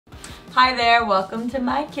Hi there, welcome to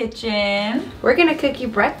my kitchen. We're gonna cook you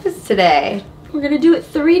breakfast today. We're gonna do it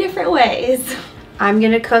 3 different ways. I'm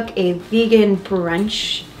gonna cook a vegan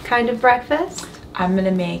brunch kind of breakfast. I'm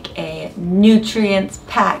gonna make a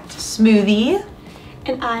nutrients-packed smoothie.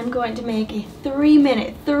 And I'm going to make a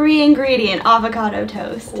 3-minute, 3-ingredient avocado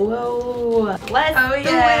toast. Whoa. Let's Oh, do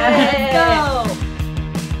yeah. it. Let's go.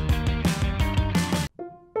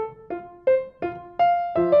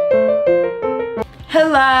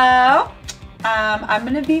 Hello! I'm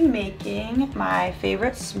gonna be making my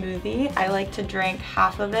favorite smoothie. I like to drink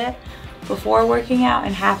half of it before working out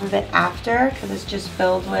and half of it after because it's just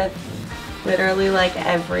filled with literally like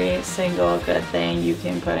every single good thing you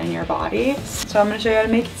can put in your body. So I'm gonna show you how to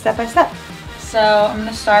make it step by step. So I'm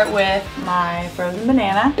gonna start with my frozen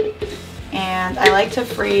banana. And I like to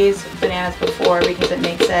freeze bananas before because it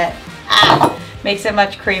makes it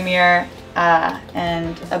much creamier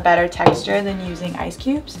and a better texture than using ice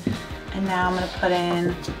cubes. And now I'm gonna put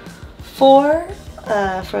in 4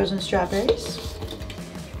 frozen strawberries.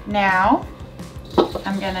 Now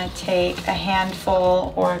I'm gonna take a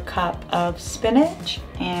handful or a cup of spinach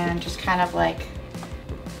and just kind of like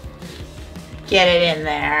get it in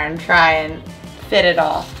there and try and fit it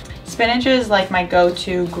all. Spinach is like my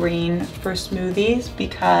go-to green for smoothies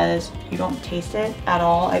because you don't taste it at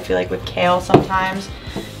all. I feel like with kale sometimes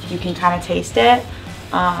you can kind of taste it.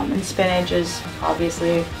 And spinach is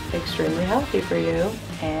obviously extremely healthy for you,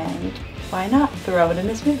 and why not throw it in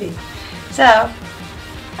a smoothie? So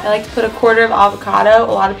I like to put a quarter of avocado.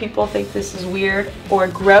 A lot of people think this is weird or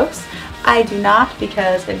gross. I do not,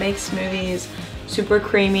 because it makes smoothies super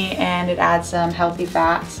creamy and it adds some healthy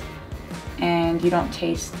fats and you don't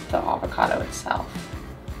taste the avocado itself.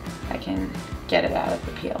 I can get it out of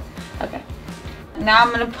the peel. Okay. Now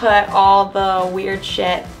I'm gonna put all the weird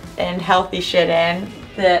shit and healthy shit in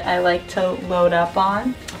that I like to load up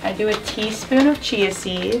on. I do a teaspoon of chia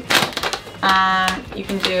seeds. You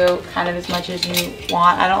can do kind of as much as you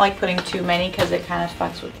want. I don't like putting too many because it kind of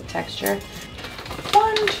fucks with the texture.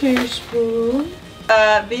 1 teaspoon.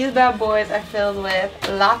 These bad boys are filled with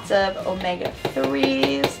lots of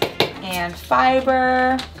omega-3s and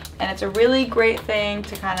fiber, and it's a really great thing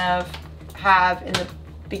to kind of have in the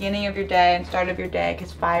beginning of your day and start of your day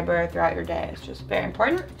because fiber throughout your day is just very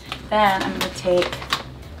important. Then I'm going to take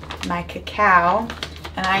my cacao,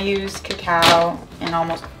 and I use cacao in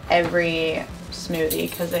almost every smoothie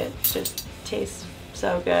because it just tastes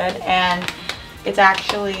so good, and it's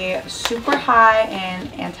actually super high in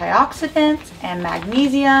antioxidants and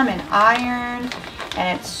magnesium and iron,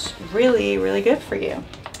 and it's really, really good for you.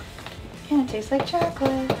 And it tastes like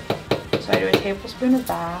chocolate. So I do a tablespoon of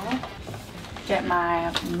that. Get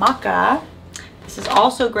my maca. This is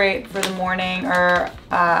also great for the morning, or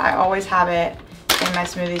I always have it in my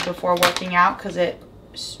smoothies before working out because it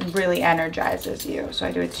really energizes you. So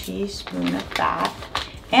I do a teaspoon of that.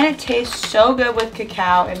 And it tastes so good with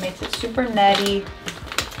cacao. It makes it super nutty.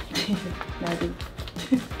 Nutty.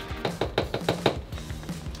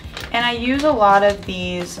 And I use a lot of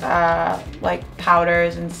these like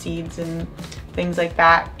powders and seeds and things like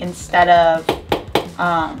that instead of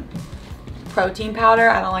protein powder.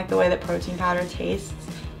 I don't like the way that protein powder tastes,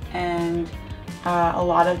 and a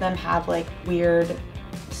lot of them have like weird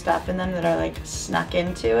stuff in them that are like snuck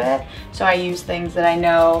into it. So I use things that I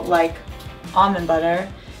know, like almond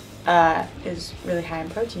butter is really high in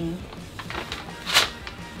protein.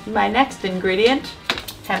 My next ingredient,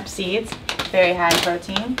 hemp seeds, very high in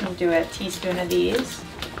protein. I'll do a teaspoon of these.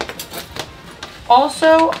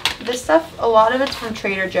 Also, this stuff, a lot of it's from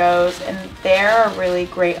Trader Joe's, and they're a really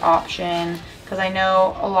great option because I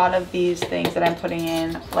know a lot of these things that I'm putting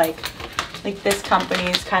in, like this company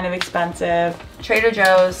is kind of expensive. Trader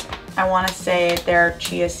Joe's, I want to say their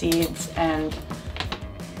chia seeds and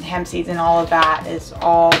hemp seeds and all of that is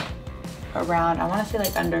all around, I want to say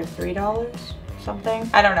like under $3 something.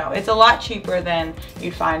 I don't know. It's a lot cheaper than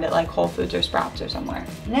you'd find at like Whole Foods or Sprouts or somewhere.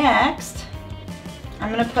 Next, I'm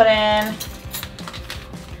gonna put in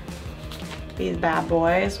these bad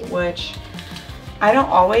boys, which I don't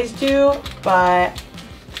always do, but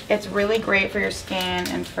it's really great for your skin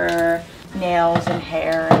and for nails and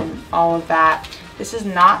hair and all of that. This is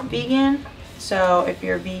not vegan, so if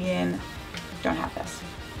you're vegan, don't have this.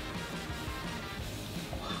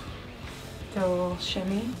 Do a little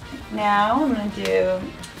shimmy. Now I'm gonna do a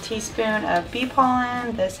teaspoon of bee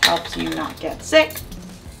pollen. This helps you not get sick.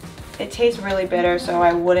 It tastes really bitter, so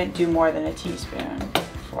I wouldn't do more than a teaspoon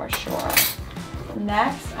for sure.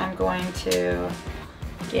 Next, I'm going to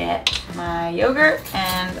get my yogurt,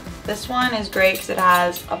 and this one is great because it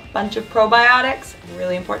has a bunch of probiotics,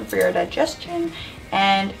 really important for your digestion,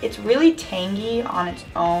 and it's really tangy on its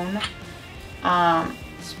own.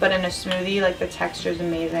 But in a smoothie, like the texture is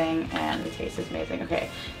amazing and the taste is amazing. Okay,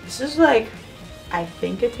 this is like, I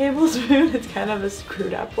think a tablespoon. It's kind of a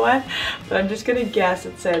screwed up one, but I'm just gonna guess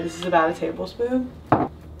and say this is about a tablespoon.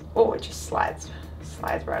 Oh, it just slides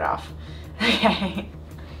right off. Okay,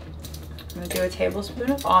 I'm gonna do a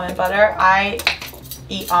tablespoon of almond butter. I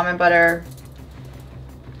eat almond butter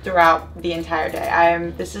throughout the entire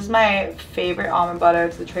day. This is my favorite almond butter.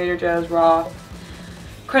 It's the Trader Joe's raw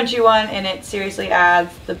crunchy one, and it seriously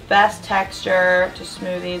adds the best texture to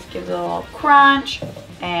smoothies, gives it a little crunch,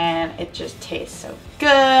 and it just tastes so good,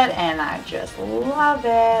 and I just love it,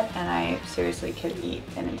 and I seriously could eat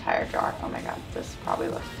an entire jar. Oh my god, this probably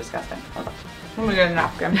looks disgusting. Hold on. Let me get a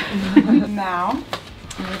napkin. Now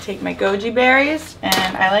I'm gonna take my goji berries,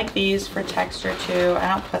 and I like these for texture too. I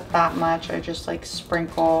don't put that much, I just like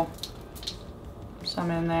sprinkle some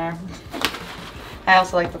in there. I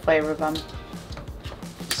also like the flavor of them.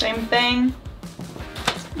 Same thing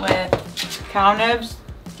with cow nibs.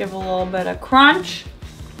 Give a little bit of crunch,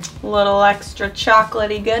 a little extra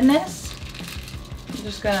chocolatey goodness. I'm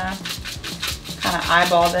just gonna kind of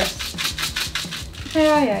eyeball this.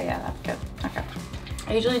 Yeah, that's good. Okay.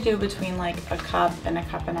 I usually do between like a cup and a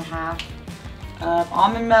cup and a half of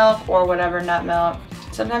almond milk or whatever nut milk.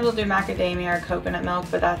 Sometimes I'll do macadamia or coconut milk,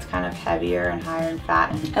 but that's kind of heavier and higher in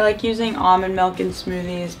fat. I like using almond milk in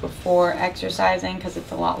smoothies before exercising because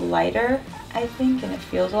it's a lot lighter, I think, and it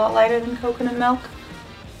feels a lot lighter than coconut milk.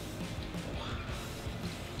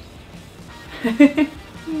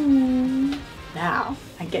 Now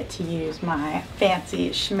I get to use my fancy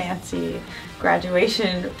schmancy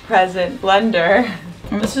graduation present blender.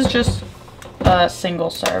 And this is just a single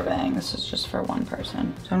serving. This is just for one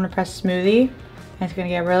person. So I'm gonna press smoothie. It's gonna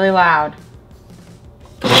get really loud.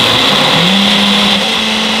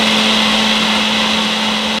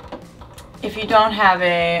 If you don't have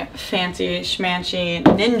a fancy schmancy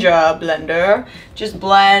ninja blender, just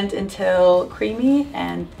blend until creamy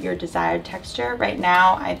and your desired texture. Right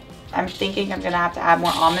now, I'm thinking I'm gonna have to add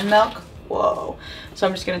more almond milk. Whoa. So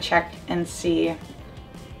I'm just gonna check and see.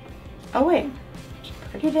 Oh wait, it's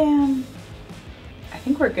pretty damn, I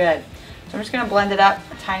think we're good. So I'm just gonna blend it up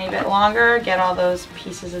a tiny bit longer, get all those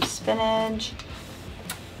pieces of spinach.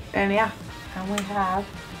 And yeah, and we have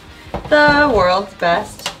the world's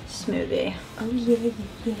best smoothie. Oh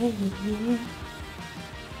yeah.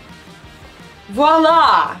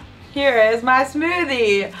 Voila! Here is my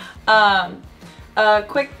smoothie. A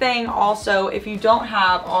quick thing also, if you don't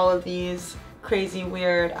have all of these crazy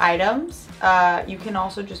weird items, you can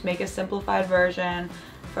also just make a simplified version.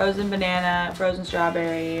 Frozen banana, frozen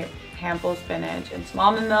strawberry, handful of spinach, and some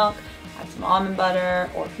almond milk. Add some almond butter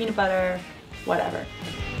or peanut butter, whatever.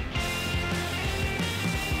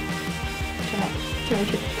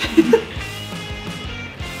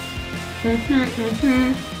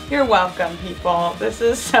 You're welcome, people. This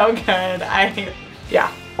is so good.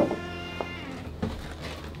 Yeah.